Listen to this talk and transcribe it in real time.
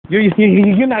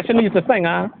You're not Shanice to sing,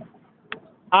 huh?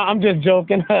 I'm just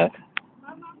joking.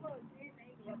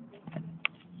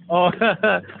 Oh,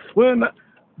 well,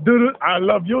 dude, I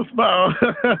love your smile.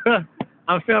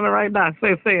 I'm feeling right now.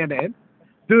 Saying that.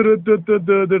 Do.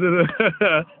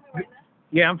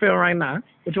 Yeah, I'm feeling right now.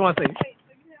 What you want to say?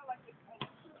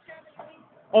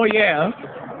 Oh yeah,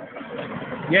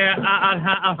 yeah.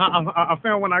 I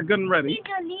found when I couldn't ready. You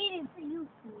deleted to YouTube.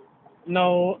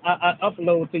 No, I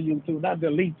upload to YouTube, not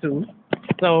delete to.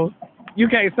 So you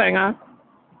can't sing, huh?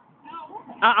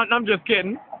 I'm just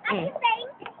kidding. I can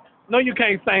sing. No, you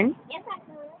can't sing. Yes,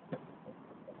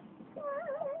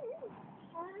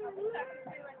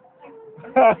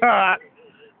 I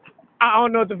I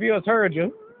don't know if the viewers heard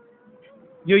you.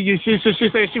 She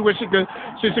said she wish she could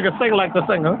sing like the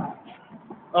singer.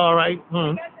 All right.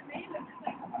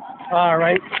 All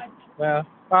right. Well,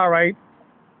 all right.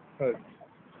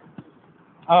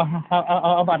 I'm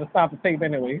about to stop the tape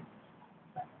anyway.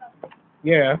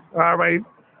 Yeah. All right.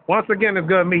 Once again, it's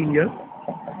good meeting you.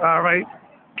 All right.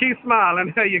 Keep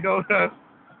smiling. There you go.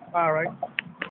 All right.